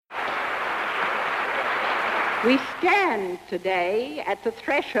We stand today at the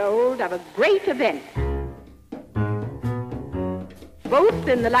threshold of a great event, both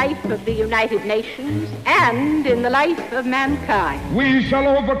in the life of the United Nations and in the life of mankind. We shall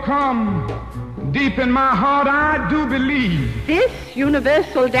overcome. Deep in my heart, I do believe. This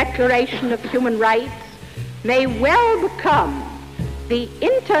Universal Declaration of Human Rights may well become the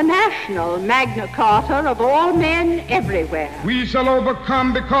international Magna Carta of all men everywhere. We shall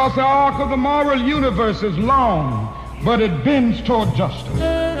overcome because the arc of the moral universe is long, but it bends toward justice.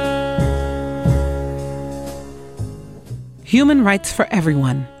 Human rights for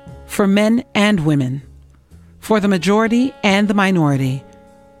everyone, for men and women, for the majority and the minority,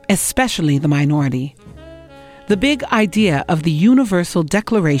 especially the minority. The big idea of the Universal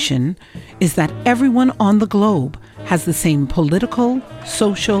Declaration is that everyone on the globe has the same political,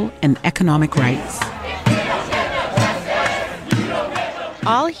 social, and economic rights.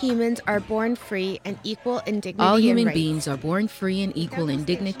 All humans are born free and equal in dignity and All human rights. beings are born free and equal in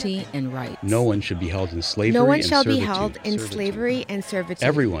dignity and rights. No one should be held in slavery No one and shall be servitude. held in slavery and servitude.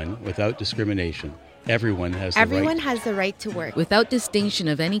 Everyone, without discrimination. Everyone has the right to work. Without distinction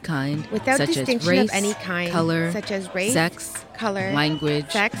of any kind, Without such distinction as race, of any kind, color, such as race, sex, color, language,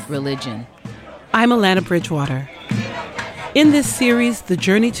 sex, religion. I'm Alana Bridgewater. In this series, The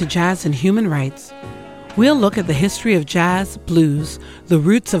Journey to Jazz and Human Rights, we'll look at the history of jazz, blues, the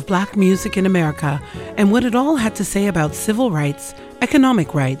roots of black music in America, and what it all had to say about civil rights,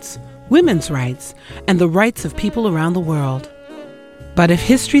 economic rights, women's rights, and the rights of people around the world. But if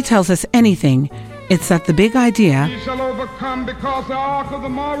history tells us anything, it's that the big idea, We shall overcome because the arc of the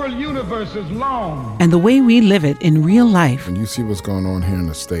moral universe is long. and the way we live it in real life, When you see what's going on here in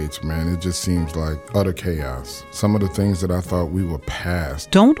the States, man, it just seems like utter chaos. Some of the things that I thought we were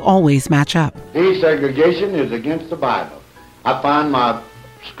past. don't always match up. Desegregation is against the Bible. I find my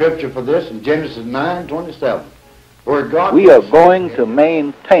scripture for this in Genesis 9:27, where God... We are going to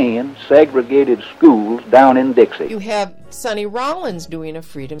maintain segregated schools down in Dixie. You have Sonny Rollins doing a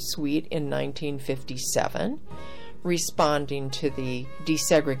Freedom Suite in 1957, responding to the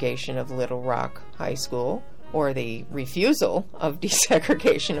desegregation of Little Rock High School, or the refusal of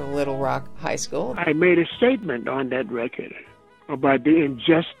desegregation of Little Rock High School. I made a statement on that record about the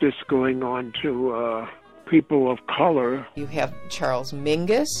injustice going on to people of color. You have Charles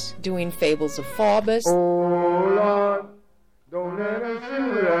Mingus doing Fables of Faubus. Oh, Lord, don't let them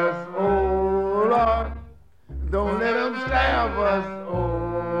shoot us. Oh, Lord, don't let them stab us. Oh,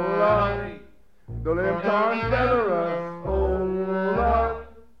 Lord, don't let them tar and feather us. Oh, Lord,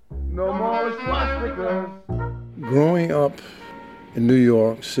 no more swastikas. Growing up in New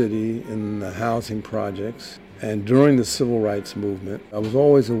York City in the housing projects and during the civil rights movement, I was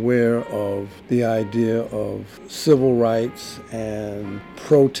always aware of the idea of civil rights and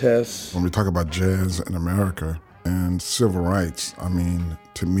protests. When we talk about jazz in America and civil rights, I mean,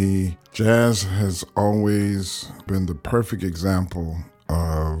 to me, jazz has always been the perfect example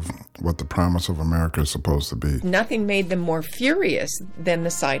of what the promise of America is supposed to be. Nothing made them more furious than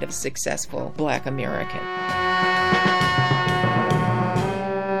the sight of a successful black American.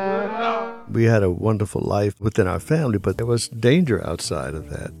 We had a wonderful life within our family, but there was danger outside of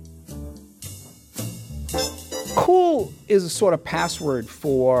that. Cool is a sort of password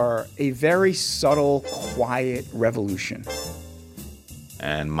for a very subtle, quiet revolution.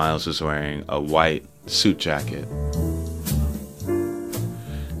 And Miles was wearing a white suit jacket.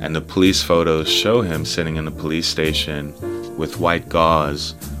 And the police photos show him sitting in the police station with white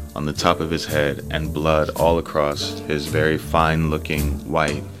gauze on the top of his head and blood all across his very fine-looking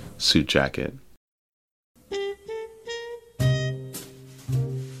white suit jacket.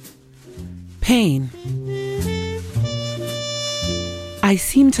 Pain. I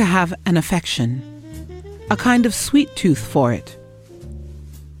seem to have an affection, a kind of sweet tooth for it.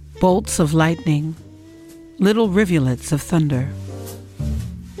 Bolts of lightning, little rivulets of thunder.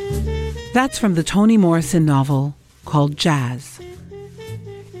 That's from the Toni Morrison novel called Jazz.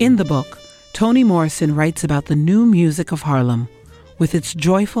 In the book, Toni Morrison writes about the new music of Harlem with its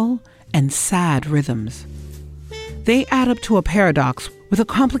joyful and sad rhythms. They add up to a paradox with a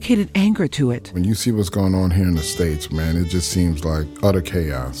complicated anger to it. When you see what's going on here in the States, man, it just seems like utter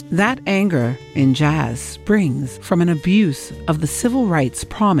chaos. That anger in jazz springs from an abuse of the civil rights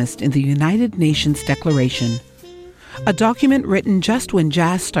promised in the United Nations Declaration, a document written just when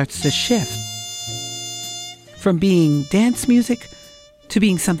jazz starts to shift from being dance music to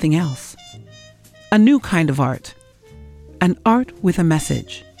being something else, a new kind of art, an art with a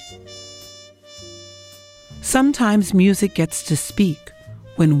message. Sometimes music gets to speak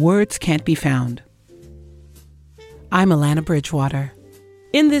when words can't be found. I'm Alana Bridgewater.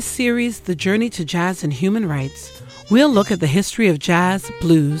 In this series, The Journey to Jazz and Human Rights, we'll look at the history of jazz,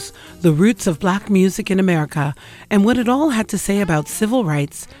 blues, the roots of black music in America, and what it all had to say about civil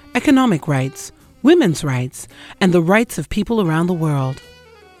rights, economic rights, women's rights, and the rights of people around the world.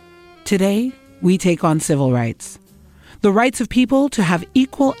 Today, we take on civil rights. The rights of people to have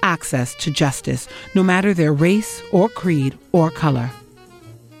equal access to justice, no matter their race or creed or color.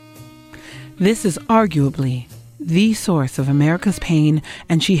 This is arguably the source of America's pain,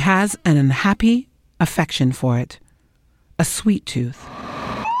 and she has an unhappy affection for it. A sweet tooth.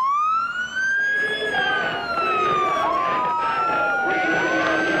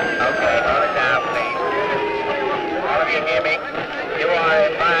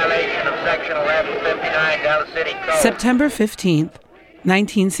 September 15th,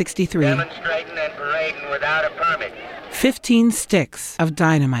 1963. Demonstrating and parading without a permit. 15 sticks of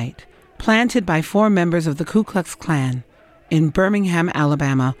dynamite planted by 4 members of the Ku Klux Klan in Birmingham,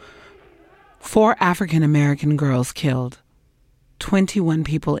 Alabama. 4 African-American girls killed. 21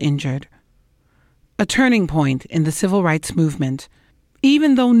 people injured. A turning point in the civil rights movement,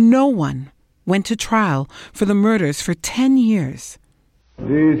 even though no one went to trial for the murders for 10 years.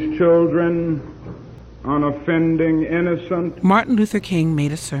 These children, unoffending, innocent. Martin Luther King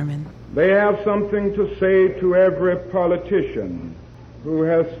made a sermon. They have something to say to every politician who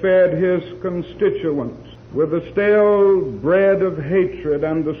has fed his constituents with the stale bread of hatred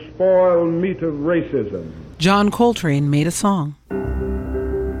and the spoiled meat of racism. John Coltrane made a song.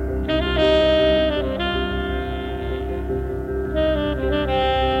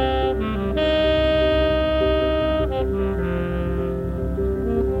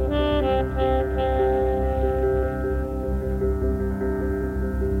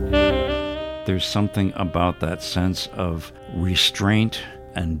 There's something about that sense of restraint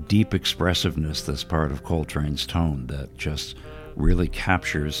and deep expressiveness that's part of Coltrane's tone that just really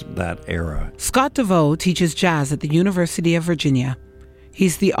captures that era. Scott DeVoe teaches jazz at the University of Virginia.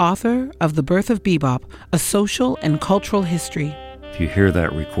 He's the author of The Birth of Bebop, A Social and Cultural History. If you hear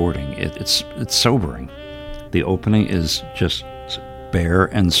that recording, it's sobering. The opening is just bare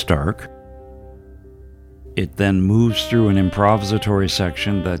and stark. It then moves through an improvisatory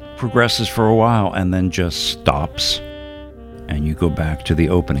section that progresses for a while and then just stops, and you go back to the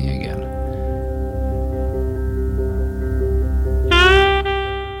opening again.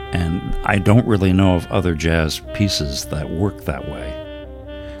 And I don't really know of other jazz pieces that work that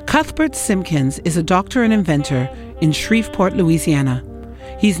way. Cuthbert Simpkins is a doctor and inventor in Shreveport, Louisiana.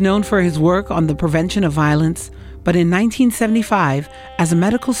 He's known for his work on the prevention of violence, but in 1975, as a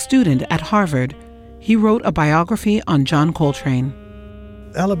medical student at Harvard, he wrote a biography on John Coltrane.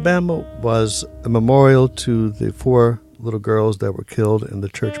 Alabama was a memorial to the 4 little girls that were killed in the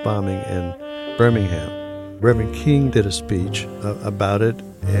church bombing in Birmingham. Reverend King did a speech about it,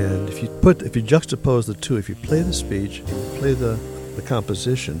 and if you juxtapose the two, if you play the speech, if you play the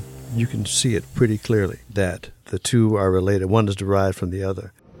composition, you can see it pretty clearly that the two are related. One is derived from the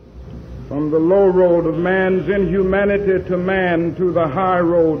other. From the low road of man's inhumanity to man to the high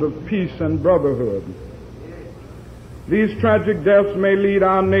road of peace and brotherhood. These tragic deaths may lead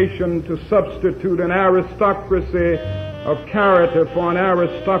our nation to substitute an aristocracy of character for an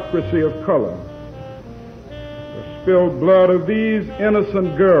aristocracy of color. The spilled blood of these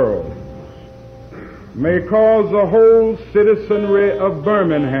innocent girls may cause the whole citizenry of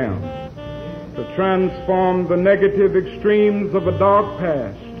Birmingham to transform the negative extremes of a dark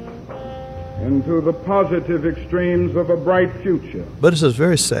past into the positive extremes of a bright future. But it's a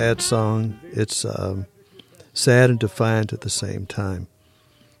very sad song. It's sad and defiant at the same time.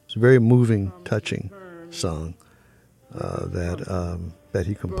 It's a very moving, touching song that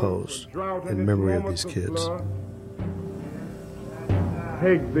he composed in memory of these kids.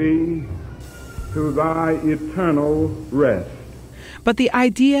 Take thee to thy eternal rest. But the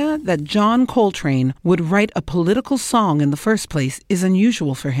idea that John Coltrane would write a political song in the first place is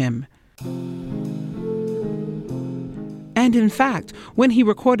unusual for him. And in fact, when he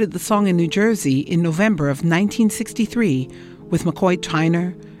recorded the song in New Jersey in November of 1963 with McCoy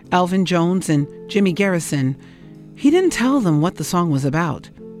Tyner, Elvin Jones, and Jimmy Garrison, he didn't tell them what the song was about.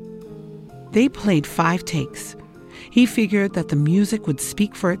 They played 5 takes. He figured that the music would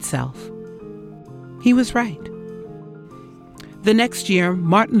speak for itself. He was right. The next year,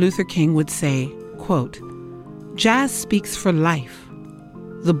 Martin Luther King would say, quote, "Jazz speaks for life.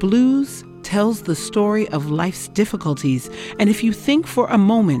 The blues tells the story of life's difficulties, and if you think for a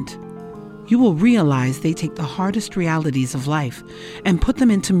moment, you will realize they take the hardest realities of life and put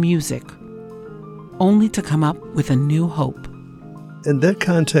them into music, only to come up with a new hope." In that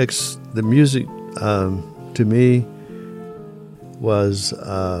context, the music, to me, was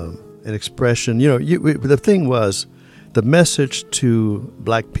an expression. The thing was, the message to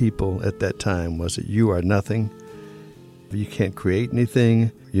black people at that time was that you are nothing. You can't create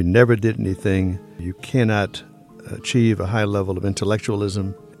anything. You never did anything. You cannot achieve a high level of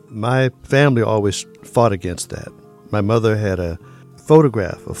intellectualism. My family always fought against that. My mother had a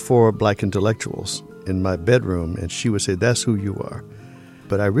photograph of 4 black intellectuals in my bedroom, and she would say, "That's who you are."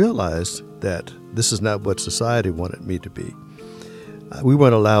 But I realized that this is not what society wanted me to be. We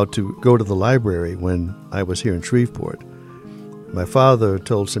weren't allowed to go to the library when I was here in Shreveport. My father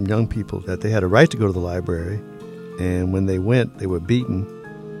told some young people that they had a right to go to the library, and when they went, they were beaten.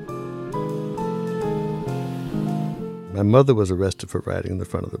 My mother was arrested for riding in the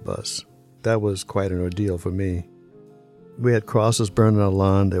front of the bus. That was quite an ordeal for me. We had crosses burned on our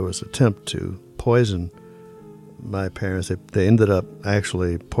lawn. There was an attempt to poison my parents. They ended up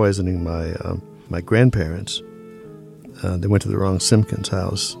actually poisoning my grandparents. They went to the wrong Simpkins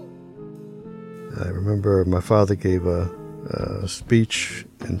house. I remember my father gave a speech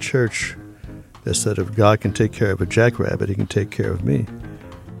in church that said, "If God can take care of a jackrabbit, he can take care of me."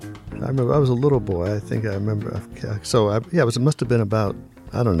 I remember I was a little boy. I think I remember. It must have been about,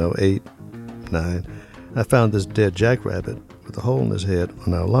 8, 9. I found this dead jackrabbit with a hole in his head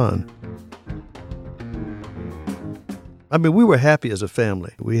on our lawn. We were happy as a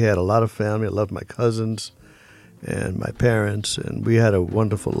family. We had a lot of family. I loved my cousins and my parents, and we had a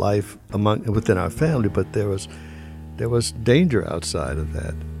wonderful life within our family, but there was danger outside of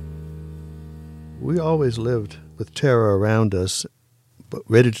that. We always lived with terror around us, but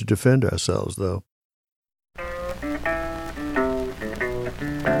ready to defend ourselves, though.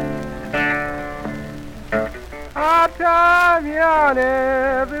 Hard time on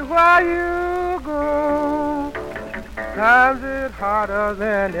everywhere you go. Times it's harder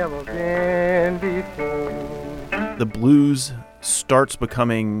than ever been before. The blues starts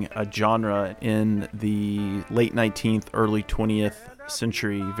becoming a genre in the late 19th, early 20th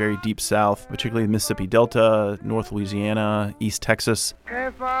century, very deep south, particularly the Mississippi Delta, North Louisiana, East Texas.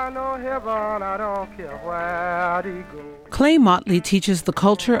 Can't find no heaven, I don't care where they go. Clay Motley teaches the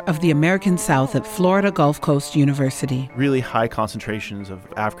culture of the American South at Florida Gulf Coast University. Really high concentrations of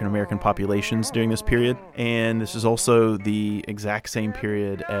African American populations during this period. And this is also the exact same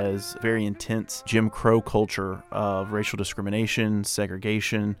period as very intense Jim Crow culture of racial discrimination,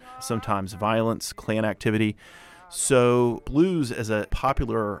 segregation, sometimes violence, Klan activity. So blues as a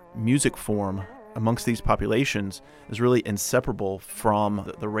popular music form amongst these populations is really inseparable from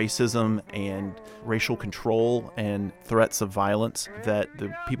the racism and racial control and threats of violence that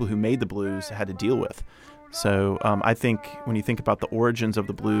the people who made the blues had to deal with. So I think when you think about the origins of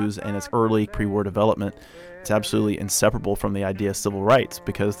the blues and its early pre-war development, it's absolutely inseparable from the idea of civil rights,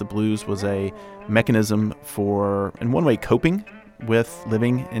 because the blues was a mechanism for, in one way, coping with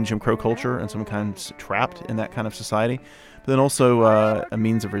living in Jim Crow culture and sometimes trapped in that kind of society, but then also a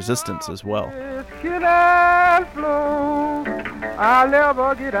means of resistance as well. I'll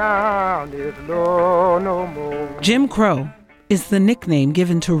never get down this low no more. Jim Crow is the nickname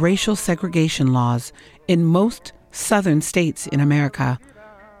given to racial segregation laws in most southern states in America,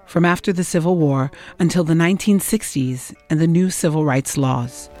 from after the Civil War until the 1960s and the new civil rights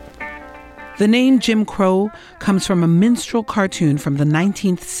laws. The name Jim Crow comes from a minstrel cartoon from the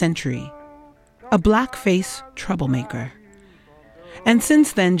 19th century, a blackface troublemaker. And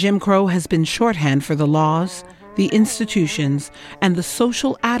since then, Jim Crow has been shorthand for the laws, the institutions, and the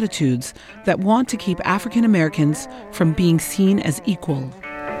social attitudes that want to keep African Americans from being seen as equal.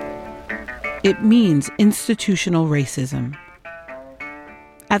 It means institutional racism.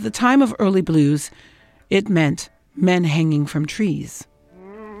 At the time of early blues, it meant men hanging from trees.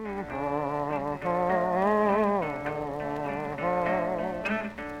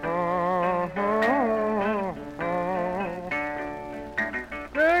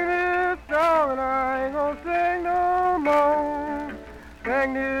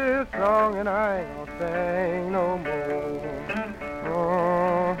 And I ain't gonna sing no more.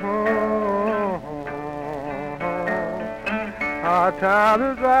 Hard time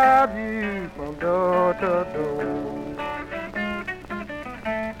to drive you from door to door.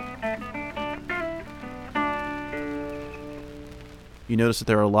 You notice that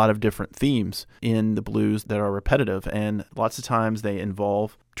there are a lot of different themes in the blues that are repetitive, and lots of times they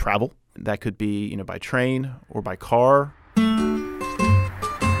involve travel. That could be, by train or by car.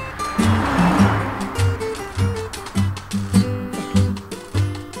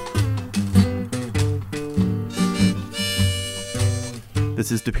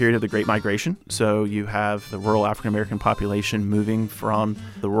 This is the period of the Great Migration. So you have the rural African-American population moving from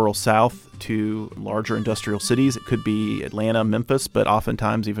the rural South to larger industrial cities. It could be Atlanta, Memphis, but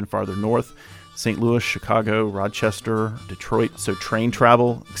oftentimes even farther north, St. Louis, Chicago, Rochester, Detroit. So train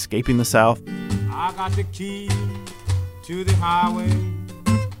travel, escaping the South. I got the key to the highway,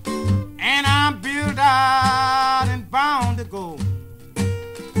 and I'm built out and bound to go.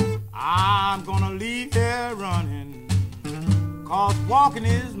 I'm gonna leave here running, 'cause walking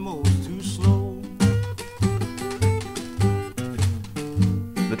is most too slow.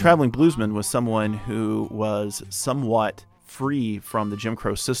 The traveling bluesman was someone who was somewhat free from the Jim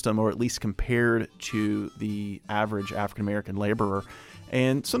Crow system, or at least compared to the average African-American laborer.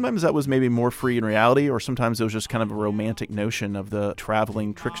 And sometimes that was maybe more free in reality, or sometimes it was just kind of a romantic notion of the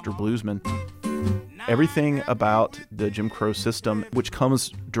traveling trickster bluesman. Everything about the Jim Crow system, which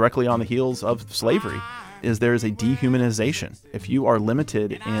comes directly on the heels of slavery, is there is a dehumanization. If you are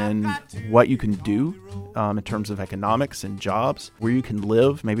limited in what you can do in terms of economics and jobs, where you can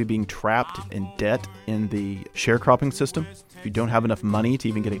live, maybe being trapped in debt in the sharecropping system, if you don't have enough money to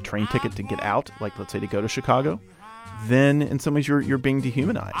even get a train ticket to get out, like let's say to go to Chicago, then in some ways you're being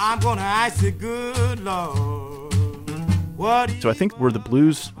dehumanized. I'm gonna ask you, good Lord, what? So I think where the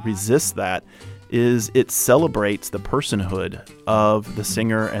blues resists that is it celebrates the personhood of the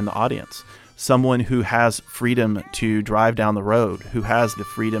singer and the audience. Someone who has freedom to drive down the road, who has the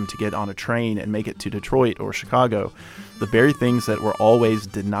freedom to get on a train and make it to Detroit or Chicago, the very things that were always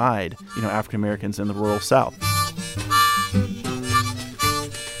denied, African Americans in the rural South.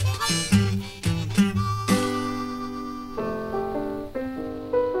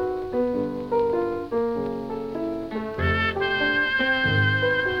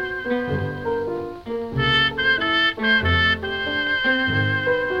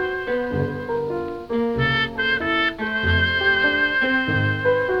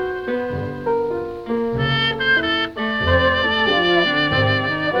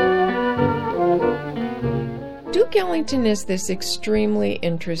 Duke Ellington is this extremely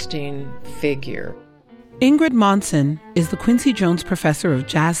interesting figure. Ingrid Monson is the Quincy Jones Professor of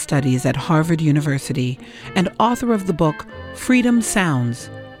Jazz Studies at Harvard University and author of the book Freedom Sounds,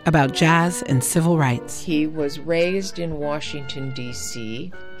 about jazz and civil rights. He was raised in Washington,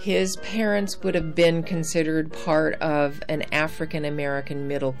 D.C. His parents would have been considered part of an African-American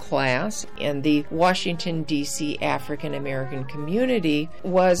middle class, and the Washington, D.C. African-American community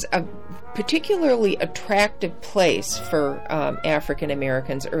was a particularly attractive place for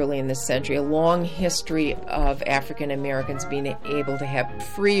African-Americans early in this century. A long history of African-Americans being able to have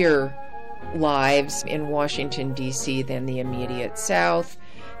freer lives in Washington, D.C. than the immediate South.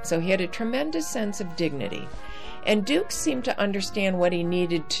 So he had a tremendous sense of dignity. And Duke seemed to understand what he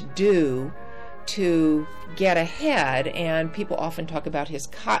needed to do to get ahead, and people often talk about his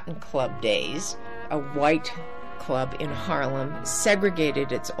Cotton Club days. A white club in Harlem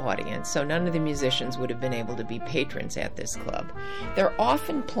segregated its audience, so none of the musicians would have been able to be patrons at this club. They're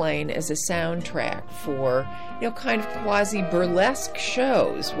often playing as a soundtrack for, kind of quasi-burlesque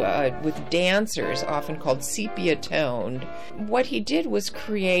shows with dancers, often called sepia-toned. What he did was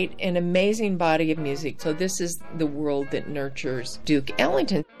create an amazing body of music, so this is the world that nurtures Duke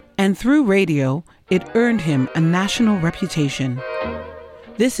Ellington. And through radio, it earned him a national reputation.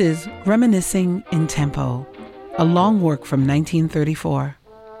 This is Reminiscing in Tempo, a long work from 1934.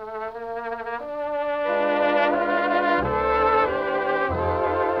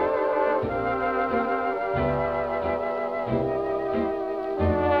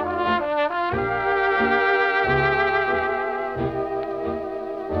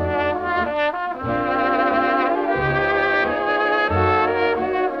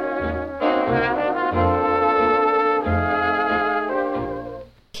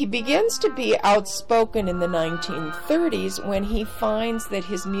 He begins to be outspoken in the 1930s when he finds that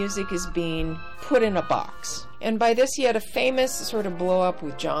his music is being put in a box. And by this he had a famous sort of blow-up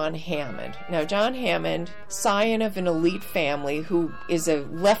with John Hammond. Now, John Hammond, scion of an elite family who is a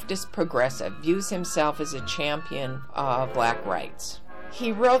leftist progressive, views himself as a champion of black rights.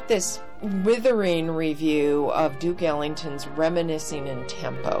 He wrote this withering review of Duke Ellington's Reminiscing in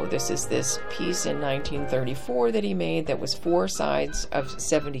Tempo. This is this piece in 1934 that he made that was 4 sides of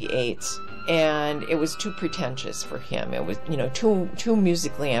 78s, and it was too pretentious for him. It was, too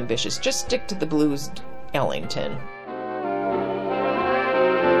musically ambitious. Just stick to the blues, Ellington.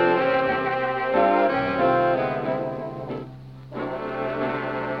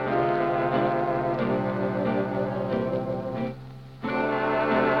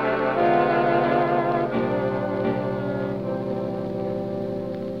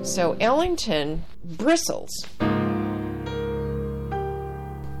 So Ellington bristles.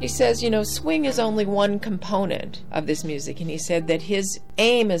 He says, swing is only one component of this music, and he said that his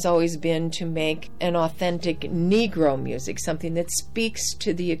aim has always been to make an authentic Negro music, something that speaks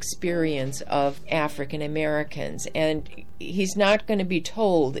to the experience of African Americans, and he's not going to be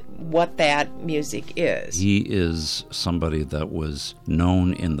told what that music is. He is somebody that was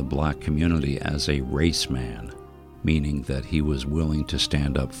known in the black community as a race man, meaning that he was willing to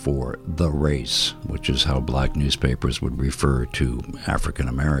stand up for the race, which is how black newspapers would refer to African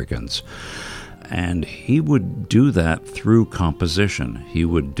Americans. And he would do that through composition. He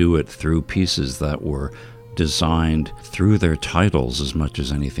would do it through pieces that were designed through their titles as much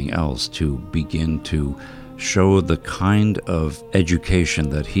as anything else to begin to show the kind of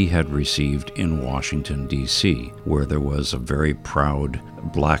education that he had received in Washington, D.C., where there was a very proud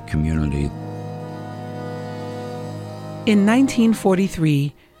black community. In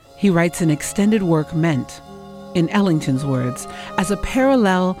 1943, he writes an extended work meant, in Ellington's words, as a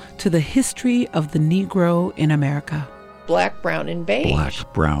parallel to the history of the Negro in America. Black, Brown, and Beige.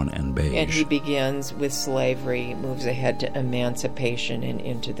 Black, Brown, and Beige. And he begins with slavery, moves ahead to emancipation and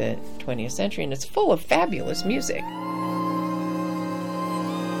into the 20th century, and it's full of fabulous music.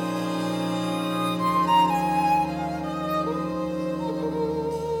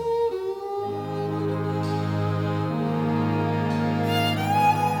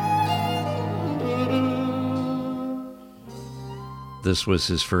 This was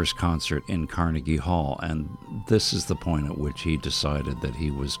his first concert in Carnegie Hall, and this is the point at which he decided that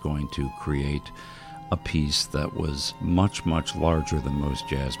he was going to create a piece that was much, much larger than most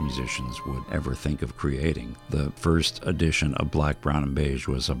jazz musicians would ever think of creating. The first edition of Black, Brown, and Beige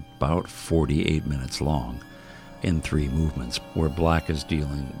was about 48 minutes long in 3 movements, where Black is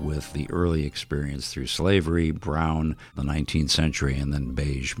dealing with the early experience through slavery, Brown, the 19th century, and then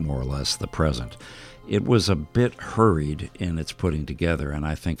Beige, more or less, the present. It was a bit hurried in its putting together, and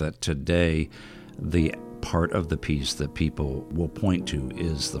I think that today the part of the piece that people will point to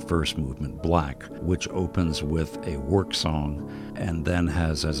is the first movement, Black, which opens with a work song and then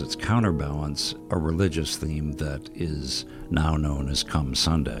has as its counterbalance a religious theme that is now known as Come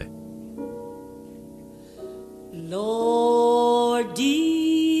Sunday. Lord,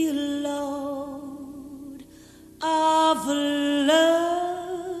 dear Lord of love,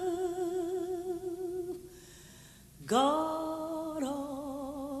 God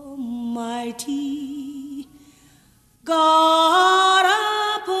Almighty, God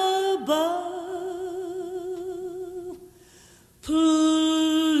up above,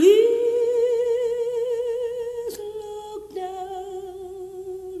 please look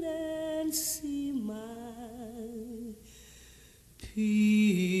down and see my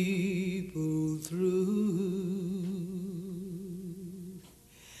people through.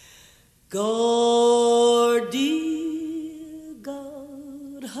 God, dear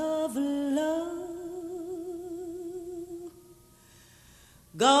God of love,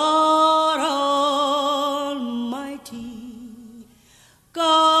 God Almighty,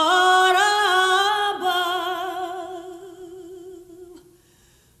 God above,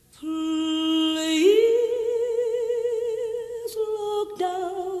 please look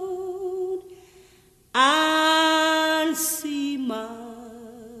down and see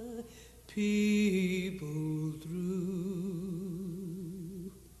my people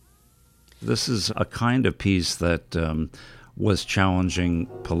through. This is a kind of piece that was challenging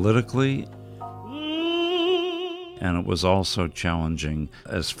politically, and it was also challenging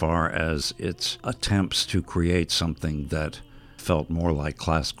as far as its attempts to create something that felt more like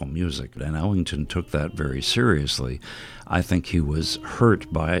classical music. And Ellington took that very seriously. I think he was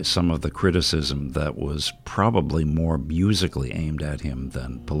hurt by some of the criticism that was probably more musically aimed at him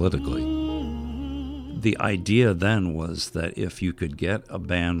than politically. The idea then was that if you could get a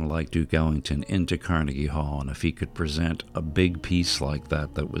band like Duke Ellington into Carnegie Hall, and if he could present a big piece like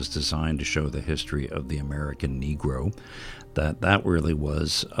that that was designed to show the history of the American Negro, that really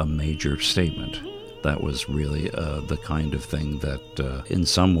was a major statement. That was really the kind of thing that in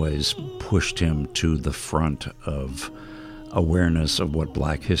some ways pushed him to the front of awareness of what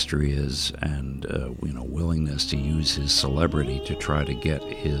black history is, and willingness to use his celebrity to try to get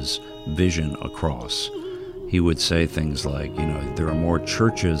his vision across. He would say things like, there are more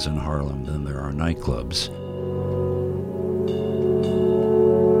churches in Harlem than there are nightclubs.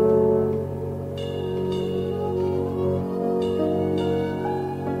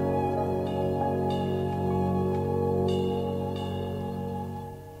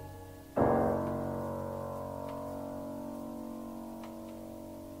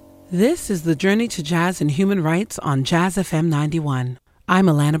 This is the Journey to Jazz and Human Rights on Jazz FM 91. I'm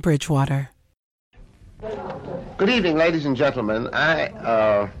Alana Bridgewater. Good evening, ladies and gentlemen.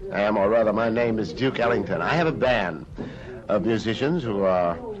 I am, or rather, my name is Duke Ellington. I have a band of musicians who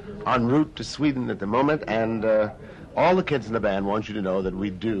are en route to Sweden at the moment, and all the kids in the band want you to know that we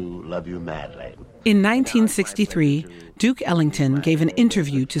do love you madly. In 1963, Duke Ellington gave an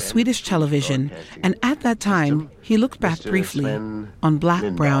interview to Swedish television, and at that time, he looked back briefly on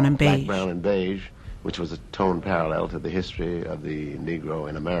Black, Brown, and Beige. Black, Brown, and Beige, which was a tone parallel to the history of the Negro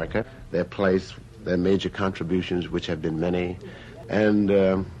in America, their place, their major contributions, which have been many, and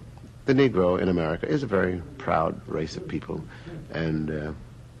the Negro in America is a very proud race of people, and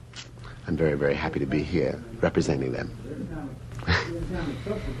I'm very, very happy to be here representing them.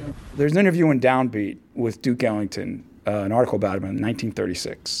 There's an interview in Downbeat with Duke Ellington, an article about him in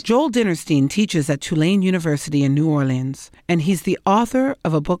 1936. Joel Dinerstein teaches at Tulane University in New Orleans, and he's the author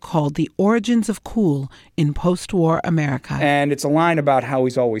of a book called The Origins of Cool in Post-War America. And it's a line about how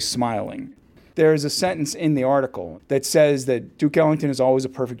he's always smiling. There's a sentence in the article that says that Duke Ellington is always a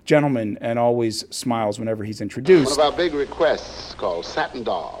perfect gentleman and always smiles whenever he's introduced. One of our big requests called Satin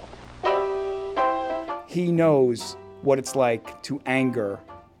Doll. He knows what it's like to anger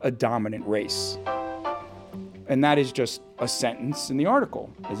a dominant race. And that is just a sentence in the article,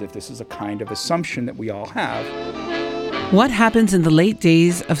 as if this is a kind of assumption that we all have. What happens in the late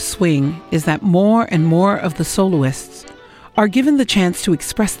days of swing is that more and more of the soloists are given the chance to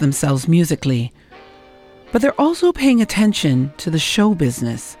express themselves musically. But they're also paying attention to the show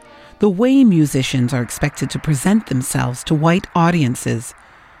business, the way musicians are expected to present themselves to white audiences.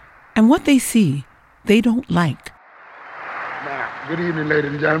 And what they see, they don't like. Now, good evening,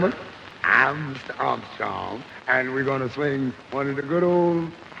 ladies and gentlemen. I'm Mr. Armstrong, and we're going to swing one of the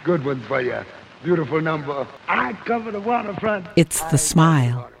good ones for you. Beautiful number, I Cover the Waterfront. It's the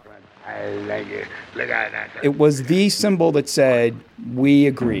smile. I like it. Look at that. It was the symbol that said, we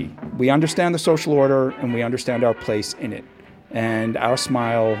agree. We understand the social order, and we understand our place in it. And our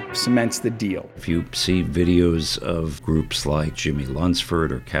smile cements the deal. If you see videos of groups like Jimmy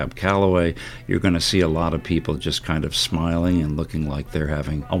Lunsford or Cab Calloway, you're going to see a lot of people just kind of smiling and looking like they're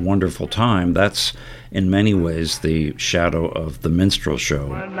having a wonderful time. That's, in many ways, the shadow of the minstrel show.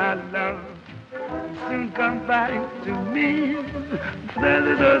 When I love, soon come back to me.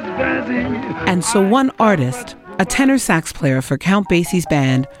 And so one artist, a tenor sax player for Count Basie's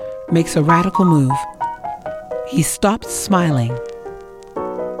band, makes a radical move. He stopped smiling.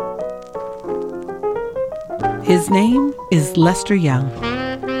 His name is Lester Young.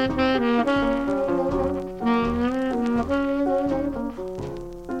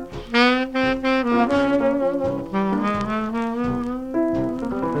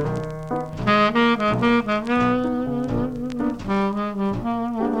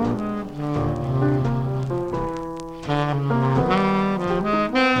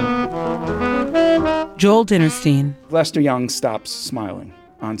 Joel Dinerstein. Lester Young stops smiling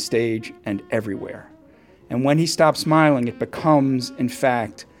on stage and everywhere. And when he stops smiling, it becomes, in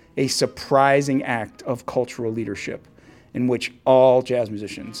fact, a surprising act of cultural leadership in which all jazz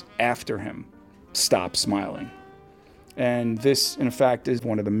musicians after him stop smiling. And this, in fact, is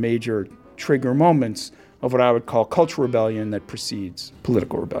one of the major trigger moments of what I would call cultural rebellion that precedes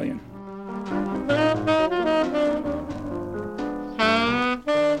political rebellion.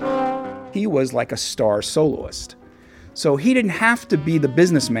 He was like a star soloist. So he didn't have to be the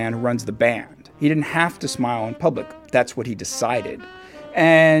businessman who runs the band. He didn't have to smile in public. That's what he decided.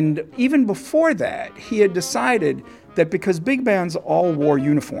 And even before that, he had decided that because big bands all wore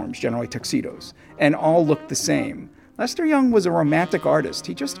uniforms, generally tuxedos, and all looked the same, Lester Young was a romantic artist.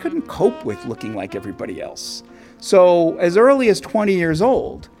 He just couldn't cope with looking like everybody else. So as early as 20 years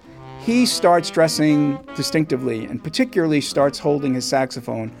old, he starts dressing distinctively and particularly starts holding his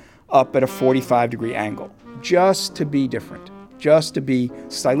saxophone up at a 45-degree angle, just to be different, just to be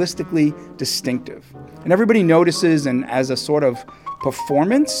stylistically distinctive. And everybody notices, and as a sort of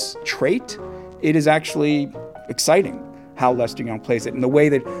performance trait, it is actually exciting how Lester Young plays it, in the way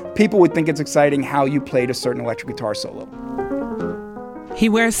that people would think it's exciting how you played a certain electric guitar solo. He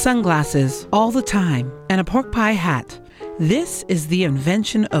wears sunglasses all the time and a pork pie hat. This is the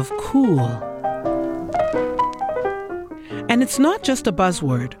invention of cool. And it's not just a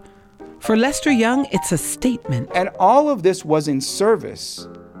buzzword. For Lester Young, it's a statement. And all of this was in service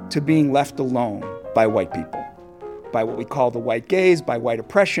to being left alone by white people, by what we call the white gaze, by white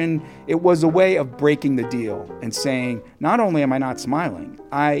oppression. It was a way of breaking the deal and saying, not only am I not smiling,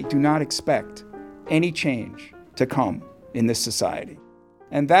 I do not expect any change to come in this society.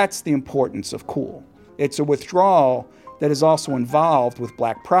 And that's the importance of cool. It's a withdrawal that is also involved with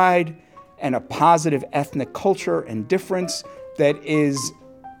black pride and a positive ethnic culture and difference that is,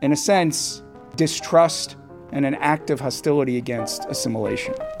 in a sense, distrust and an active hostility against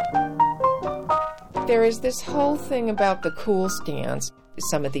assimilation. There is this whole thing about the cool stance.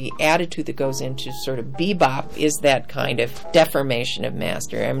 Some of the attitude that goes into sort of bebop is that kind of deformation of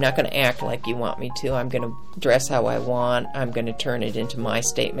master. I'm not going to act like you want me to. I'm going to dress how I want. I'm going to turn it into my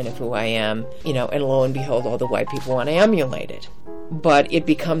statement of who I am. And lo and behold, all the white people want to emulate it. But it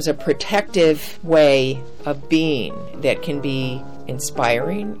becomes a protective way of being that can be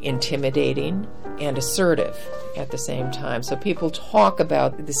inspiring, intimidating, and assertive at the same time. So people talk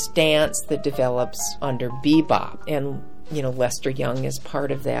about the stance that develops under bebop, and Lester Young is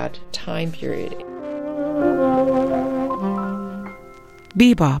part of that time period.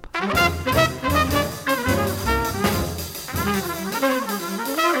 Bebop.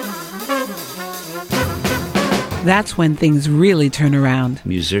 That's when things really turn around.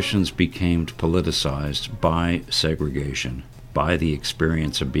 Musicians became politicized by segregation, by the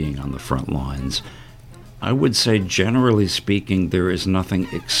experience of being on the front lines. I would say, generally speaking, there is nothing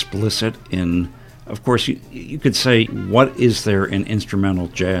explicit in. Of course, you could say, what is there in instrumental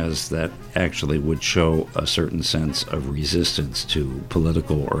jazz that actually would show a certain sense of resistance to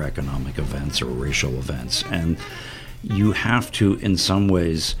political or economic events or racial events? And you have to, in some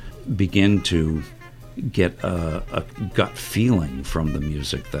ways, begin to get a gut feeling from the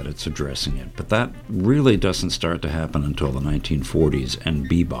music that it's addressing it. But that really doesn't start to happen until the 1940s and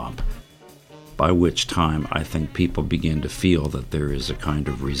bebop, by which time I think people begin to feel that there is a kind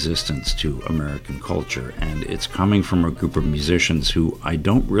of resistance to American culture, and it's coming from a group of musicians who I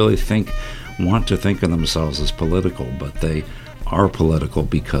don't really want to think of themselves as political, but they are political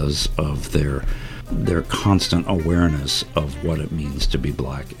because of their constant awareness of what it means to be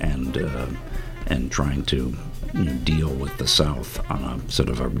black and trying to deal with the South on a sort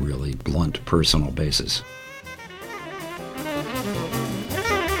of a really blunt personal basis.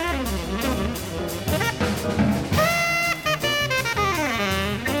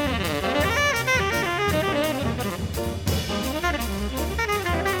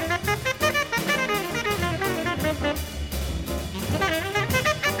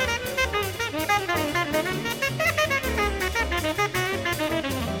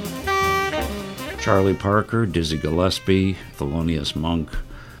 Charlie Parker, Dizzy Gillespie, Thelonious Monk,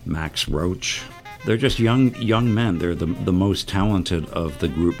 Max Roach. They're just young men. They're the most talented of the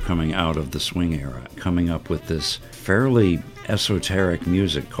group coming out of the swing era, coming up with this fairly esoteric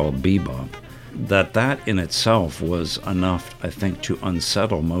music called bebop. That in itself was enough, I think, to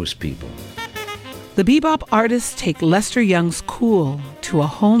unsettle most people. The bebop artists take Lester Young's cool to a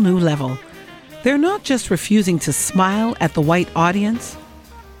whole new level. They're not just refusing to smile at the white audience,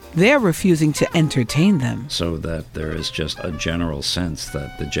 they're refusing to entertain them. So that there is just a general sense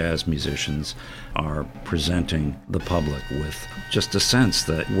that the jazz musicians are presenting the public with just a sense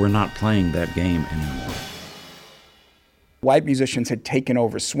that we're not playing that game anymore. White musicians had taken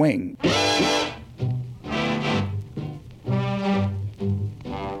over swing,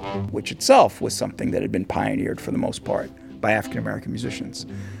 which itself was something that had been pioneered for the most part by African-American musicians.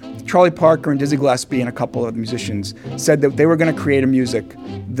 Charlie Parker and Dizzy Gillespie and a couple of musicians said that they were going to create a music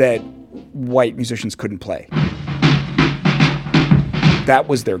that white musicians couldn't play. That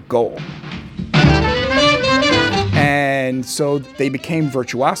was their goal. And so they became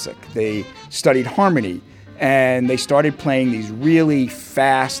virtuosic. They studied harmony, and they started playing these really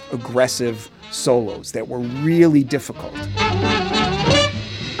fast, aggressive solos that were really difficult.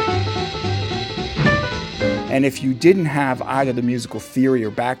 And if you didn't have either the musical theory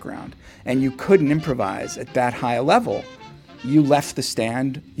or background, and you couldn't improvise at that high a level, you left the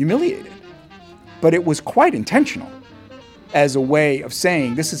stand humiliated. But it was quite intentional as a way of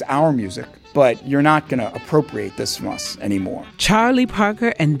saying, this is our music, but you're not going to appropriate this from us anymore. Charlie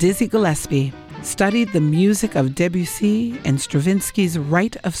Parker and Dizzy Gillespie studied the music of Debussy and Stravinsky's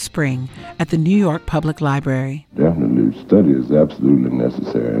Rite of Spring at the New York Public Library. Definitely, study is absolutely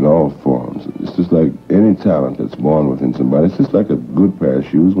necessary in all forms. It's just like any talent that's born within somebody. It's just like a good pair of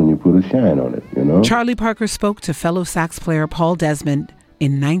shoes when you put a shine on it, you know? Charlie Parker spoke to fellow sax player Paul Desmond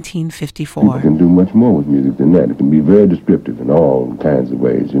in 1954. People can do much more with music than that. It can be very descriptive in all kinds of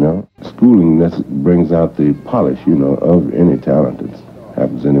ways, you know? Schooling brings out the polish, you know, of any talent that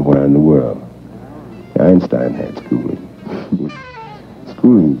happens anywhere in the world. Einstein had schooling.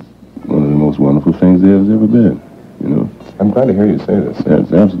 Schooling is one of the most wonderful things there's ever been, you know? I'm glad to hear you say this.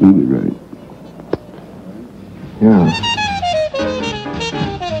 That's absolutely right. Yeah.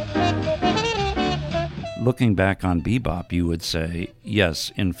 Looking back on bebop, you would say,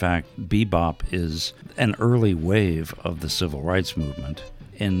 yes, in fact, bebop is an early wave of the civil rights movement.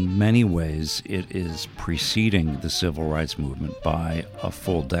 in many ways, it is preceding the civil rights movement by a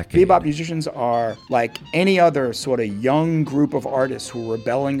full decade. Bebop musicians are like any other sort of young group of artists who are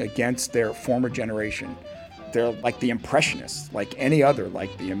rebelling against their former generation. They're like the Impressionists, like any other,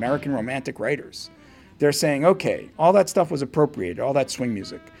 like the American Romantic writers. They're saying, okay, all that stuff was appropriated, all that swing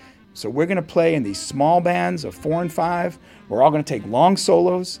music. So we're going to play in these small bands of 4 and 5. We're all going to take long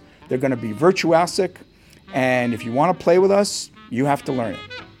solos. They're going to be virtuosic. And if you want to play with us, you have to learn it.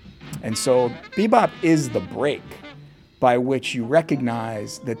 And so bebop is the break by which you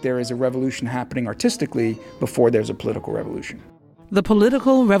recognize that there is a revolution happening artistically before there's a political revolution. The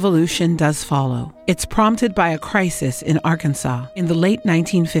political revolution does follow. It's prompted by a crisis in Arkansas in the late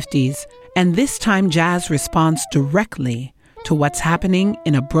 1950s, and this time jazz responds directly to what's happening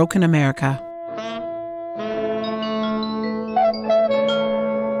in a broken America.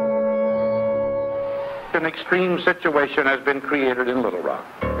 An extreme situation has been created in Little Rock.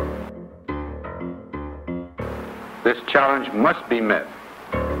 This challenge must be met,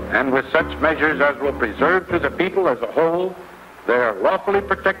 and with such measures as will preserve to the people as a whole their lawfully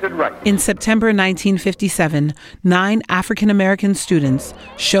protected rights. In September 1957, 9 African-American students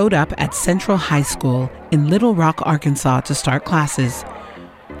showed up at Central High School in Little Rock, Arkansas to start classes.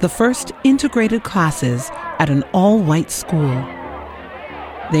 The first integrated classes at an all-white school.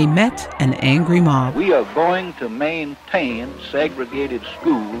 They met an angry mob. We are going to maintain segregated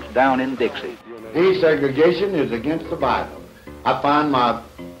schools down in Dixie. Desegregation is against the Bible. I find my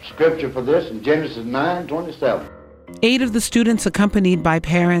scripture for this in Genesis 9:27. 8 of the students, accompanied by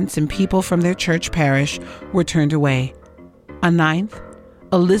parents and people from their church parish, were turned away. A 9th,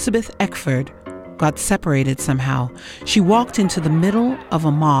 Elizabeth Eckford, got separated somehow. She walked into the middle of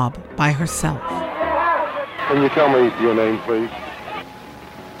a mob by herself. Can you tell me your name, please?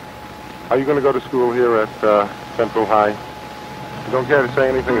 Are you going to go to school here at Central High? You don't care to say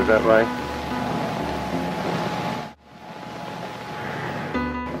anything, is that right?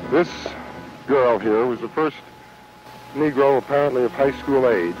 This girl here was the first Negro apparently of high school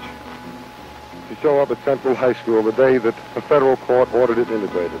age to show up at Central High School the day that the federal court ordered it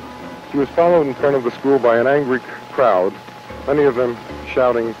integrated. She was followed in front of the school by an angry crowd, many of them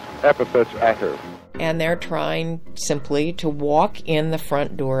shouting epithets at her. And they're trying simply to walk in the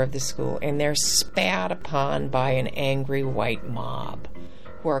front door of the school, and they're spat upon by an angry white mob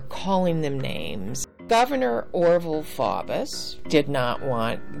who are calling them names. Governor Orville Faubus did not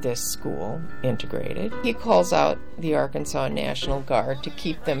want this school integrated. He calls out the Arkansas National Guard to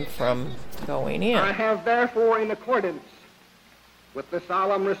keep them from going in. I have therefore, in accordance with the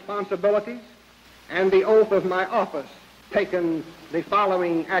solemn responsibilities and the oath of my office, taken the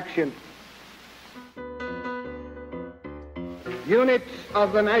following action. Units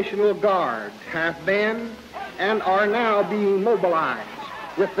of the National Guard have been and are now being mobilized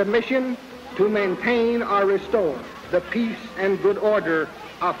with the mission to maintain or restore the peace and good order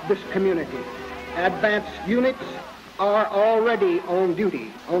of this community. Advanced units are already on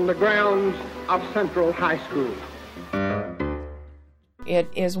duty on the grounds of Central High School. It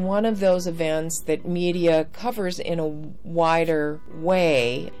is one of those events that media covers in a wider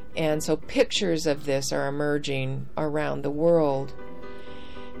way, and so pictures of this are emerging around the world.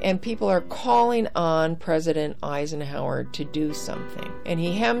 And people are calling on President Eisenhower to do something. And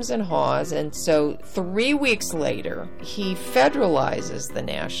he hems and haws, and so 3 weeks later, he federalizes the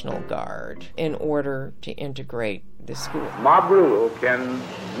National Guard in order to integrate the school. Mob rule can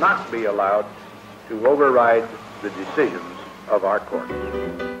not be allowed to override the decisions of our courts.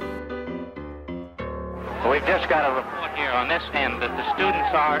 We've just got a report here on this end that the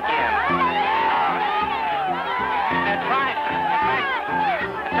students are in. They're trying.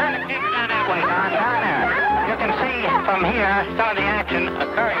 Turn the kicks down that way, Don. Down there. You can see from here some of the action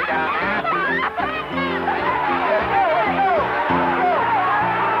occurring down there.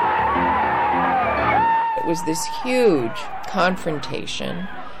 It was this huge confrontation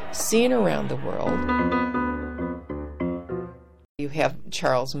seen around the world. You have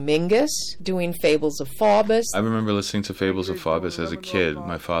Charles Mingus doing Fables of Faubus. I remember listening to Fables of Faubus as a kid.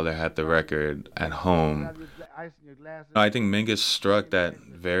 My father had the record at home. I think Mingus struck that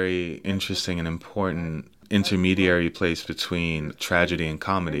very interesting and important intermediary place between tragedy and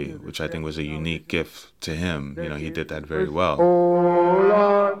comedy, which I think was a unique gift to him. You know, he did that very well. Oh,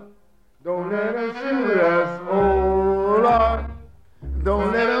 Lord, don't let them shoot us. Oh, Lord,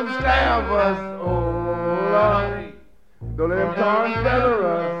 don't let them stab us. Oh, Lord, don't let them tar and feather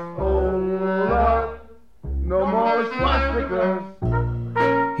us. Oh, Lord, no more swastikas.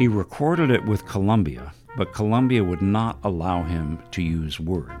 He recorded it with Columbia, but Columbia would not allow him to use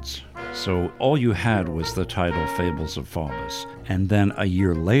words. So all you had was the title Fables of Faubus. And then a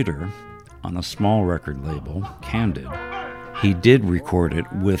year later, on a small record label, Candid, he did record it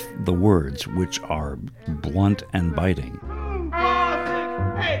with the words, which are blunt and biting.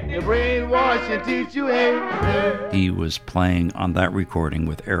 He was playing on that recording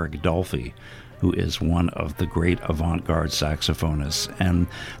with Eric Dolphy, who is one of the great avant-garde saxophonists, and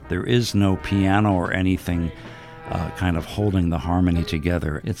there is no piano or anything kind of holding the harmony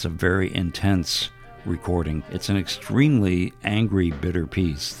together. It's a very intense recording. It's an extremely angry, bitter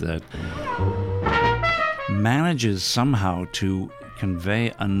piece that manages somehow to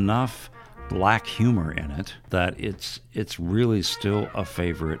convey enough black humor in it that it's really still a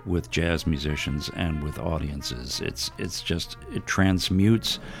favorite with jazz musicians and with audiences. It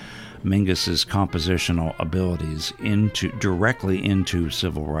transmutes Mingus's compositional abilities directly into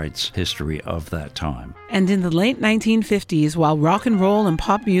civil rights history of that time. And in the late 1950s, while rock and roll and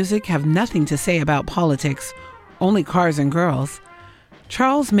pop music have nothing to say about politics, only cars and girls,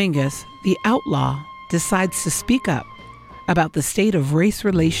 Charles Mingus, the outlaw, decides to speak up about the state of race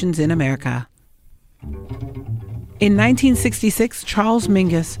relations in America. In 1966, Charles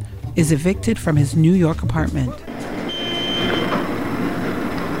Mingus is evicted from his New York apartment.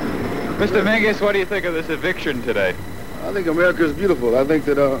 Mr. Mingus, what do you think of this eviction today? I think America is beautiful. I think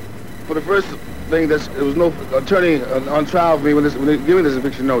that for the first thing, there was no attorney on trial for me when they gave me this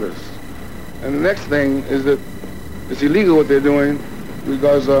eviction notice. And the next thing is that it's illegal what they're doing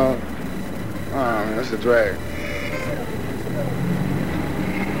because, that's a drag.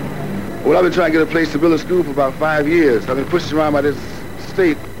 Well, I've been trying to get a place to build a school for about 5 years. I've been pushed around by this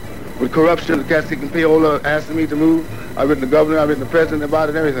state with corruption. The cats taking payola, asking me to move. I've written the governor, I've written the president about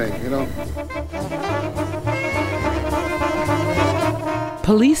it and everything, you know.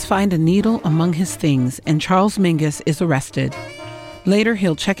 Police find a needle among his things, and Charles Mingus is arrested. Later,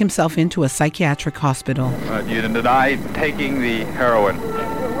 he'll check himself into a psychiatric hospital. You deny taking the heroin.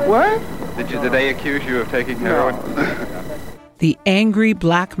 What? Did they accuse you of taking heroin? The angry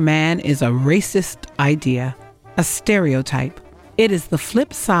black man is a racist idea, a stereotype. It is the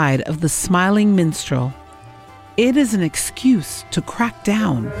flip side of the smiling minstrel. It is an excuse to crack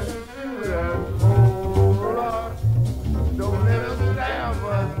down.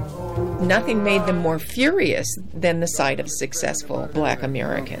 Nothing made them more furious than the sight of a successful black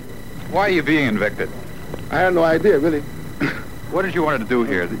American. Why are you being evicted? I had no idea, really. What did you want to do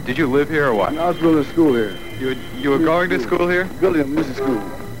here? Did you live here or what? I was building a school here. You were going to school here? Building a music school.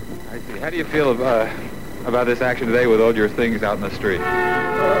 I see. How do you feel about this action today with all your things out in the street?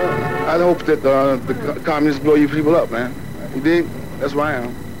 I hope that the communists blow you people up, man. You dig? That's where I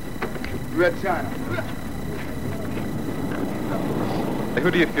am. Red China.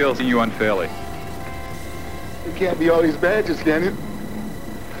 Who do you feel seeing you unfairly? You can't be all these badges, can you?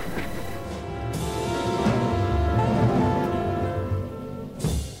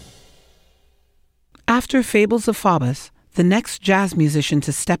 After Fables of Faubus, the next jazz musician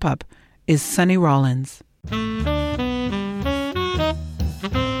to step up is Sonny Rollins.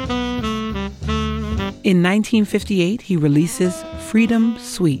 In 1958, he releases Freedom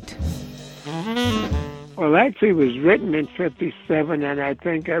Suite. Well, actually, it was written in 57, and I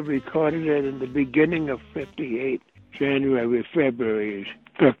think I recorded it in the beginning of 58, January, February.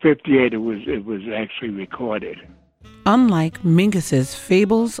 For 58, it was actually recorded. Unlike Mingus's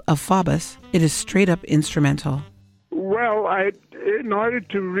Fables of Faubus, it is straight-up instrumental. Well, in order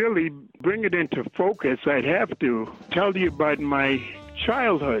to really bring it into focus, I'd have to tell you about my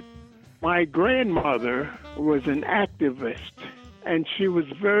childhood. My grandmother was an activist, and she was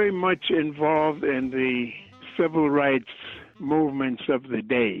very much involved in the civil rights movements of the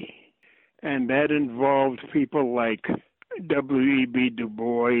day. And that involved people like W.E.B. Du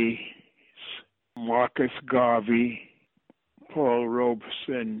Bois, Marcus Garvey, Paul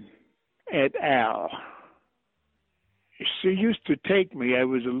Robeson, et al. She used to take me. I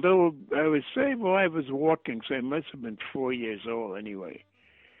was walking, so I must have been 4 years old anyway.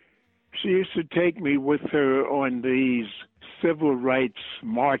 She used to take me with her on these civil rights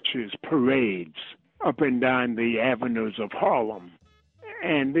marches, parades, up and down the avenues of Harlem.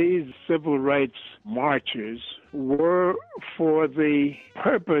 And these civil rights marches were for the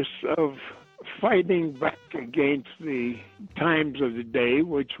purpose of fighting back against the times of the day,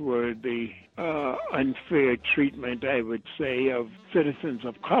 which were the unfair treatment, I would say, of citizens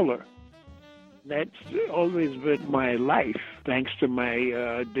of color. That's always been my life, thanks to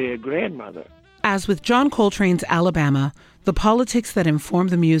my dear grandmother. As with John Coltrane's Alabama, the politics that inform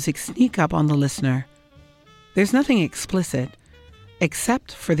the music sneak up on the listener. There's nothing explicit,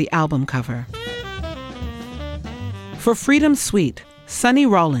 except for the album cover. For Freedom Suite, Sonny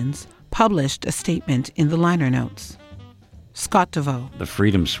Rollins, published a statement in the liner notes. Scott DeVoe. The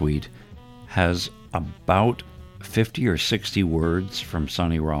Freedom Suite has about 50 or 60 words from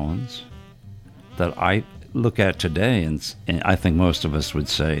Sonny Rollins that I look at today, and I think most of us would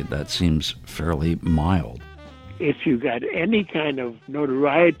say that seems fairly mild. If you got any kind of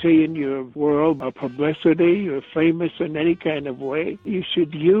notoriety in your world, or publicity, you're famous in any kind of way, you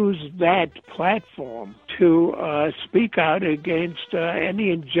should use that platform to speak out against any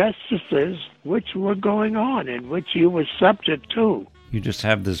injustices which were going on and which you were subject to. You just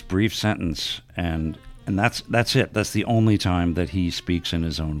have this brief sentence, and that's it. That's the only time that he speaks in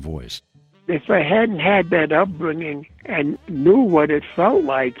his own voice. If I hadn't had that upbringing and knew what it felt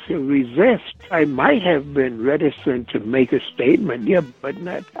like to resist, I might have been reticent to make a statement, but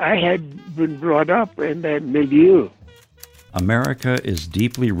not. I had been brought up in that milieu. America is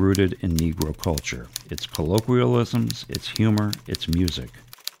deeply rooted in Negro culture. Its colloquialisms, its humor, its music.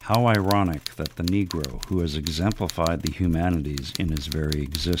 How ironic that the Negro, who has exemplified the humanities in his very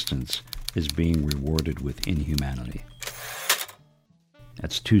existence, is being rewarded with inhumanity.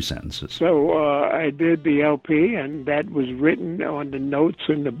 That's 2 sentences. So I did the LP, and that was written on the notes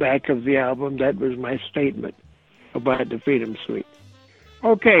in the back of the album. That was my statement about the Freedom Suite.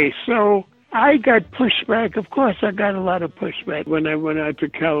 Okay, so I got pushback. Of course, I got a lot of pushback when I went out to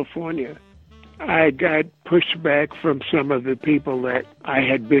California. I got pushback from some of the people that I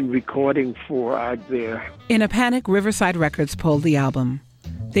had been recording for out there. In a panic, Riverside Records pulled the album.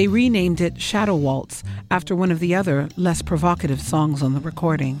 They renamed it Shadow Waltz after one of the other, less provocative songs on the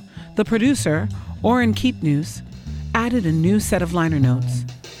recording. The producer, Orrin Keepnews, added a new set of liner notes.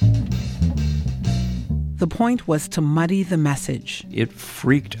 The point was to muddy the message. It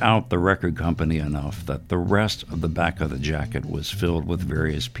freaked out the record company enough that the rest of the back of the jacket was filled with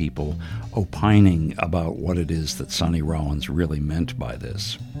various people opining about what it is that Sonny Rollins really meant by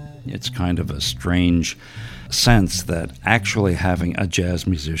this. It's kind of a strange sense that actually having a jazz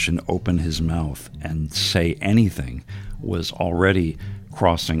musician open his mouth and say anything was already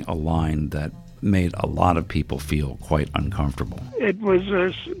crossing a line that made a lot of people feel quite uncomfortable. It was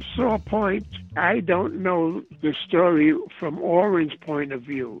a sore point. I don't know the story from Orrin's point of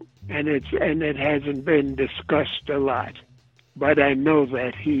view, and it hasn't been discussed a lot. But I know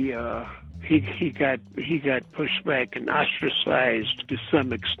that he got pushed back and ostracized to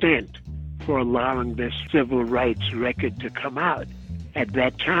some extent for allowing this civil rights record to come out. At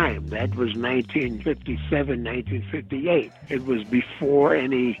that time, that was 1957, 1958. It was before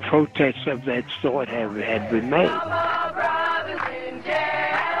any protests of that sort had been made.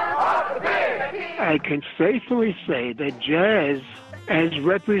 I can safely say that jazz, as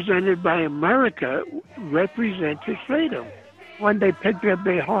represented by America, represented freedom when they picked up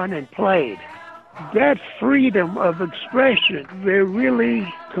their horn and played. That freedom of expression, they're really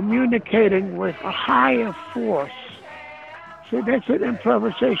communicating with a higher force. So that's an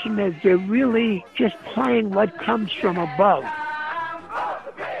improvisation that they're really just playing what comes from above.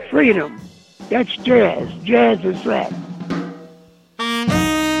 Freedom. That's jazz. Jazz is that.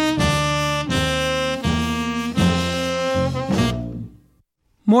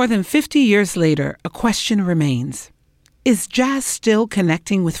 More than 50 years later, a question remains. Is jazz still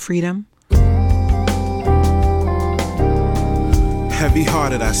connecting with freedom?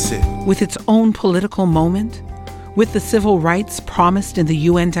 Heavy-hearted I sit. With its own political moment? With the civil rights promised in the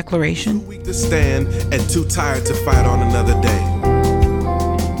UN Declaration? Too weak to stand and too tired to fight on another day.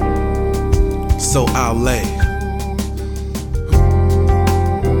 So I'll lay.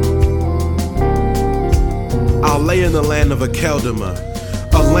 I'll lay in the land of Akeldama,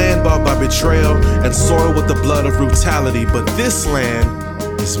 a land bought by betrayal and soiled with the blood of brutality. But this land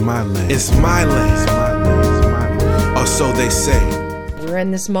is my land. It's my land. It's my land. It's my land. Or so they say. We're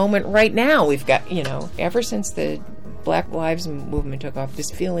in this moment right now. We've got, ever since the Black Lives Movement took off,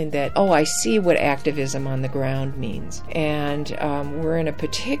 this feeling that, I see what activism on the ground means. And we're in a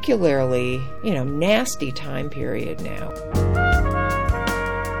particularly, nasty time period now.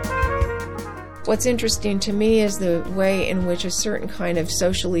 What's interesting to me is the way in which a certain kind of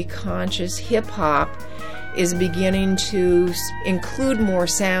socially conscious hip-hop is beginning to include more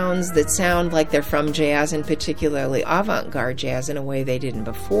sounds that sound like they're from jazz, and particularly avant-garde jazz, in a way they didn't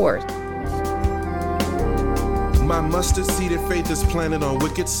before. My mustard-seeded faith is planted on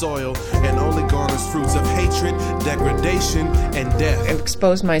wicked soil and only garners fruits of hatred, degradation, and death. I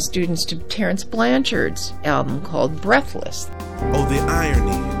exposed my students to Terence Blanchard's album called Breathless. Oh, the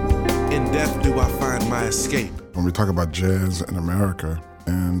irony. In death do I find my escape. When we talk about jazz in America,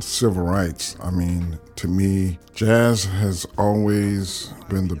 and civil rights. I mean, to me, jazz has always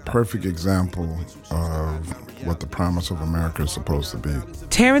been the perfect example of what the promise of America is supposed to be.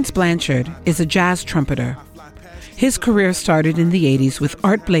 Terrence Blanchard is a jazz trumpeter. His career started in the 80s with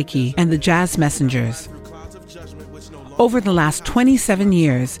Art Blakey and the Jazz Messengers. Over the last 27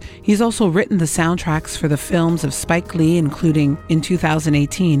 years, he's also written the soundtracks for the films of Spike Lee, including, in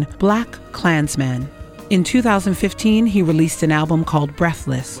 2018, Black Klansman. In 2015, he released an album called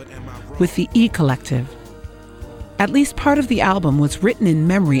Breathless with the E Collective. At least part of the album was written in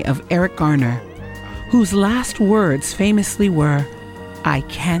memory of Eric Garner, whose last words famously were, "I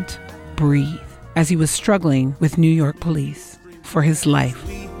can't breathe," as he was struggling with New York police for his life.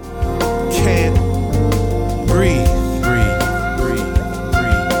 Can't breathe.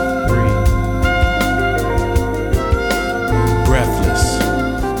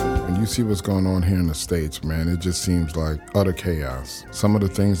 See what's going on here in the States, man. It just seems like utter chaos. Some of the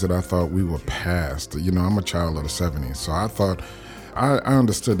things that I thought we were past, I'm a child of the 70s, so I thought, I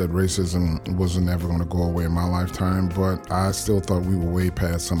understood that racism wasn't ever going to go away in my lifetime, but I still thought we were way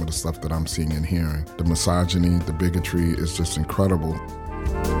past some of the stuff that I'm seeing and hearing. The misogyny, the bigotry is just incredible.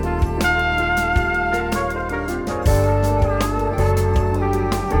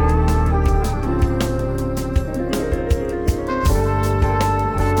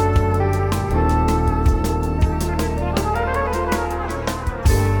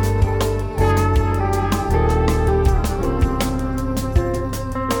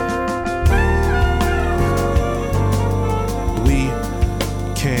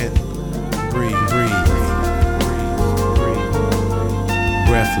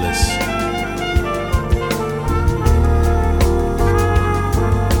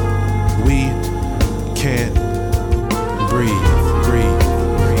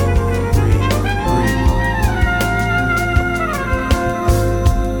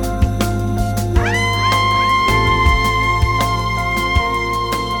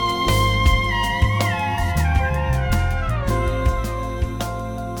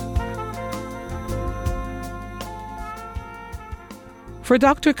 For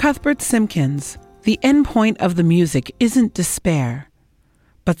Dr. Cuthbert Simpkins, the end point of the music isn't despair,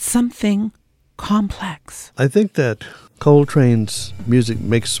 but something complex. I think that Coltrane's music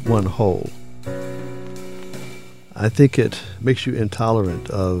makes one whole. I think it makes you intolerant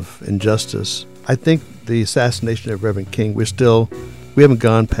of injustice. I think the assassination of Reverend King, we haven't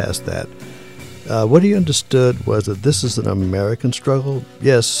gone past that. What he understood was that this is an American struggle.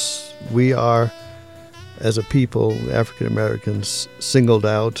 Yes, we are, as a people, African Americans, singled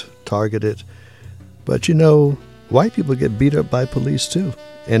out, targeted. But white people get beat up by police too.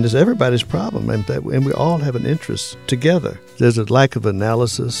 And it's everybody's problem, and we all have an interest together. There's a lack of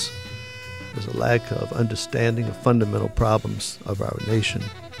analysis. There's a lack of understanding of fundamental problems of our nation.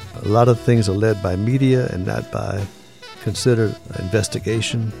 A lot of things are led by media and not by considered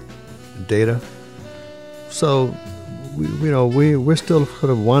investigation and data. So, we're still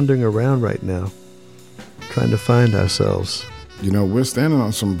sort of wandering around right now, trying to find ourselves. We're standing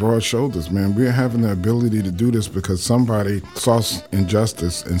on some broad shoulders, man. We're having the ability to do this because somebody saw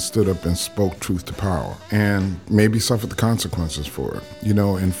injustice and stood up and spoke truth to power and maybe suffered the consequences for it.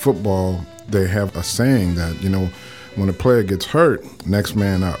 In football, they have a saying that, when a player gets hurt, next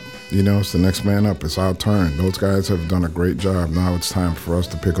man up. It's the next man up. It's our turn. Those guys have done a great job. Now it's time for us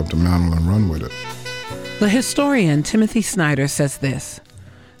to pick up the mantle and run with it. The historian Timothy Snyder says this,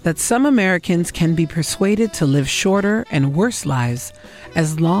 that some Americans can be persuaded to live shorter and worse lives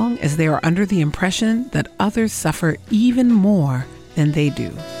as long as they are under the impression that others suffer even more than they do.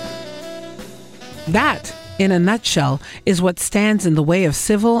 That, in a nutshell, is what stands in the way of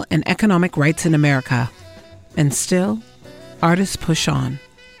civil and economic rights in America. And still, artists push on.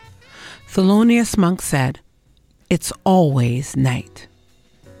 Thelonious Monk said, "It's always night,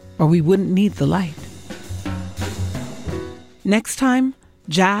 or we wouldn't need the light." Next time,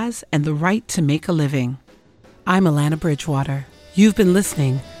 jazz and the right to make a living. I'm Alana Bridgewater. You've been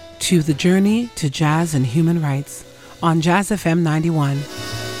listening to The Journey to Jazz and Human Rights on Jazz FM 91.